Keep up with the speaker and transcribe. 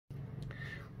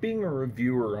being a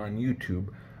reviewer on YouTube,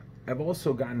 I've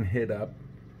also gotten hit up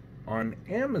on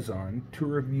Amazon to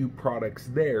review products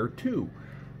there too.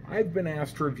 I've been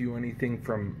asked to review anything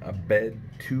from a bed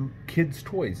to kids'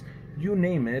 toys. You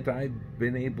name it, I've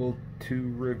been able to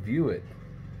review it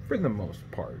for the most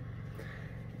part.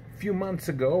 A few months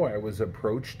ago, I was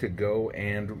approached to go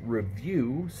and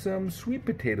review some sweet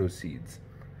potato seeds.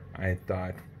 I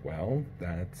thought, well,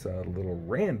 that's a little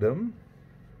random,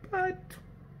 but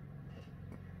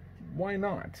why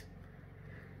not?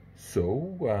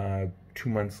 So, 2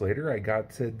 months later, I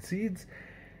got said seeds,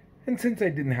 and since I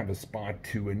didn't have a spot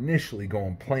to initially go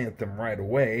and plant them right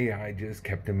away, I just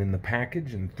kept them in the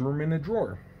package and threw them in a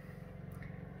drawer.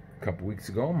 A couple weeks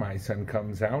ago, my son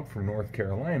comes out from North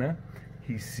Carolina.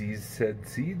 He sees said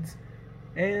seeds,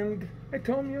 and I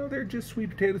told him, they're just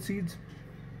sweet potato seeds.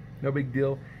 No big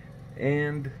deal.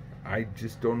 And I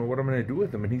just don't know what I'm going to do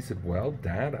with them. And he said, well,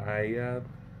 Dad, I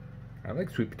like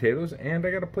sweet potatoes, and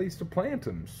I got a place to plant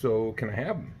them, so can I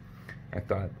have them? I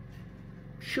thought,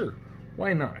 sure,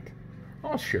 why not?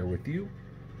 I'll share with you.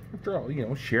 After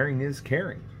all, sharing is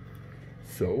caring.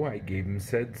 So I gave him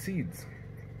said seeds.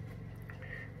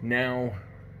 Now,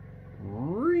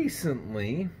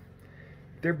 recently,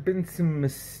 there have been some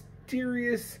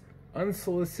mysterious,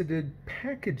 unsolicited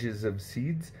packages of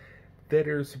seeds that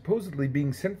are supposedly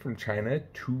being sent from China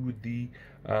to the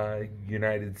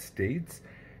United States.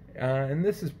 And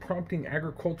this is prompting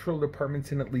agricultural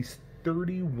departments in at least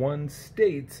 31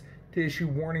 states to issue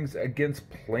warnings against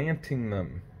planting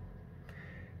them.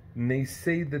 And they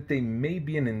say that they may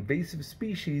be an invasive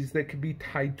species that could be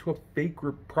tied to a fake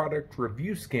product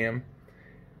review scam.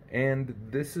 And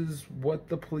this is what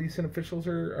the police and officials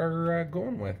are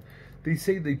going with. They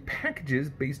say the packages,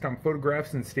 based on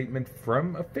photographs and statement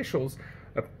from officials,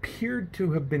 appeared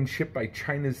to have been shipped by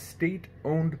China's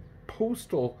state-owned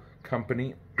postal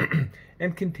company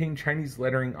and contain Chinese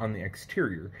lettering on the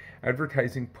exterior,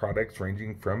 advertising products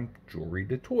ranging from jewelry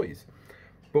to toys.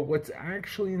 But what's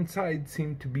actually inside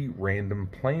seemed to be random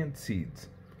plant seeds,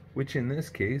 which in this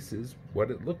case is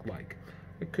what it looked like.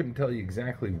 I couldn't tell you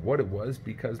exactly what it was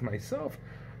because myself,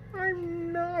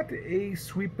 I'm not a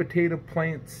sweet potato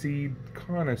plant seed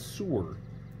connoisseur,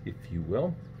 if you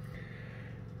will.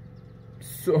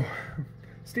 So,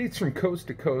 states from coast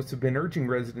to coast have been urging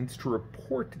residents to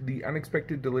report the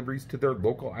unexpected deliveries to their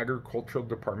local agricultural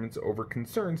departments over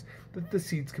concerns that the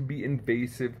seeds could be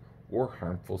invasive or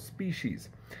harmful species.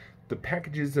 The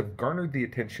packages have garnered the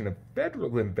attention of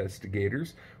federal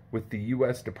investigators, with the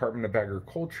U.S. Department of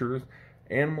Agriculture's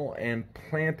Animal and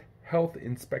Plant Health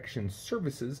Inspection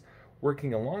Services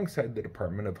working alongside the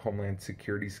Department of Homeland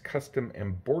Security's Custom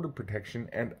and Border Protection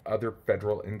and other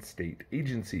federal and state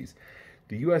agencies.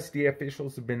 The USDA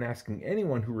officials have been asking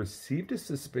anyone who received a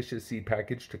suspicious seed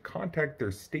package to contact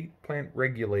their state plant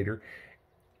regulator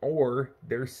or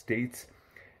their state's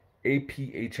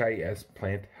APHIS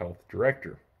plant health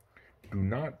director. Do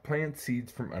not plant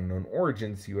seeds from unknown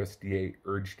origins, USDA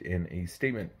urged in a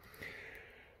statement.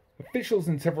 Officials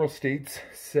in several states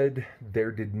said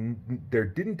there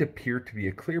didn't appear to be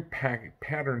a clear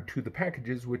pattern to the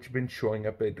packages, which have been showing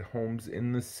up at homes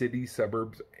in the city,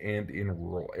 suburbs, and in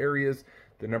rural areas.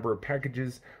 The number of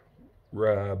packages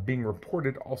being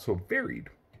reported also varied.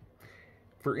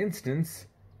 For instance,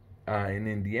 in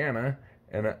Indiana,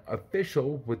 an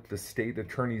official with the state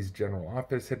attorney's general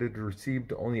office had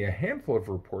received only a handful of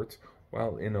reports,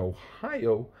 while in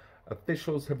Ohio,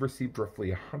 officials have received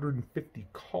roughly 150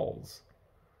 calls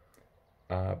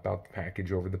about the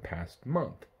package over the past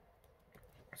month.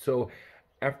 So,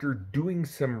 after doing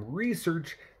some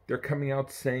research, they're coming out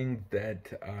saying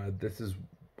that this is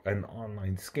an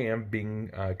online scam being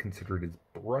considered as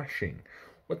brushing.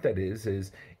 What that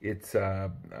is it's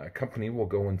a company will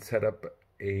go and set up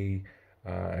a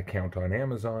account on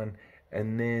Amazon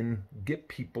and then get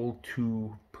people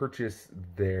to purchase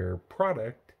their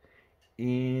product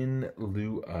in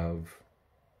lieu of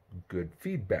good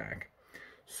feedback.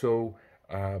 So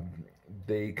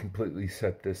they completely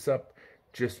set this up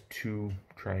just to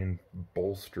try and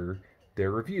bolster their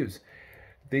reviews.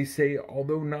 They say,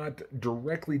 although not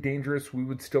directly dangerous, we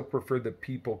would still prefer that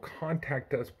people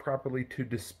contact us properly to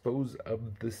dispose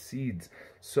of the seeds.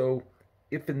 So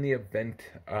if in the event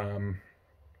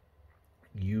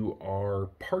you are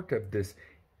part of this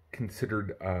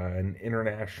considered an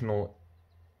international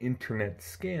internet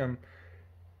scam,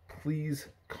 please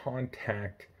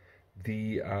contact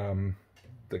the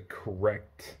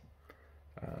correct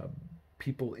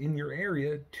people in your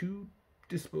area to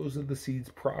dispose of the seeds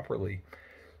properly.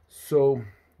 So,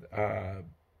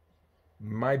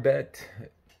 my bet,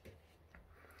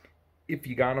 if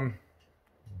you got them,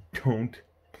 don't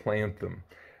plant them.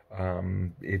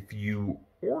 If you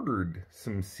ordered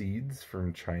some seeds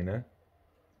from China,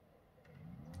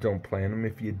 don't plant them.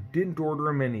 If you didn't order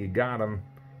them and you got them,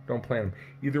 don't plant them.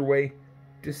 Either way,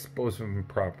 dispose of them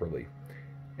properly.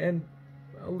 And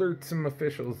alert some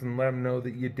officials and let them know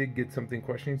that you did get something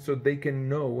questioning so they can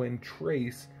know and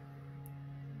trace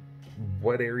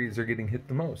what areas are getting hit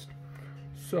the most.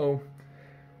 So,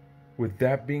 with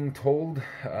that being told,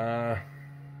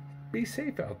 be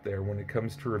safe out there when it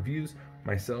comes to reviews.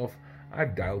 Myself,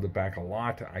 I've dialed it back a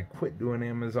lot. I quit doing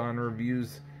Amazon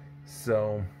reviews,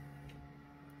 so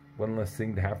one less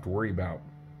thing to have to worry about.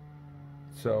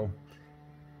 So,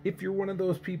 if you're one of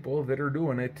those people that are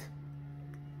doing it,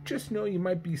 just know you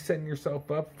might be setting yourself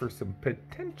up for some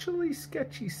potentially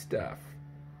sketchy stuff.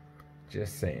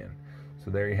 Just saying. So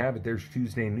there you have it. There's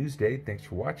Tuesday Newsday. Thanks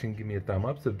for watching. Give me a thumb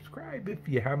up. Subscribe if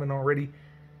you haven't already.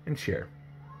 And share.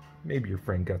 Maybe your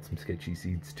friend got some sketchy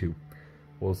seeds too.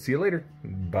 We'll see you later.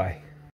 Bye.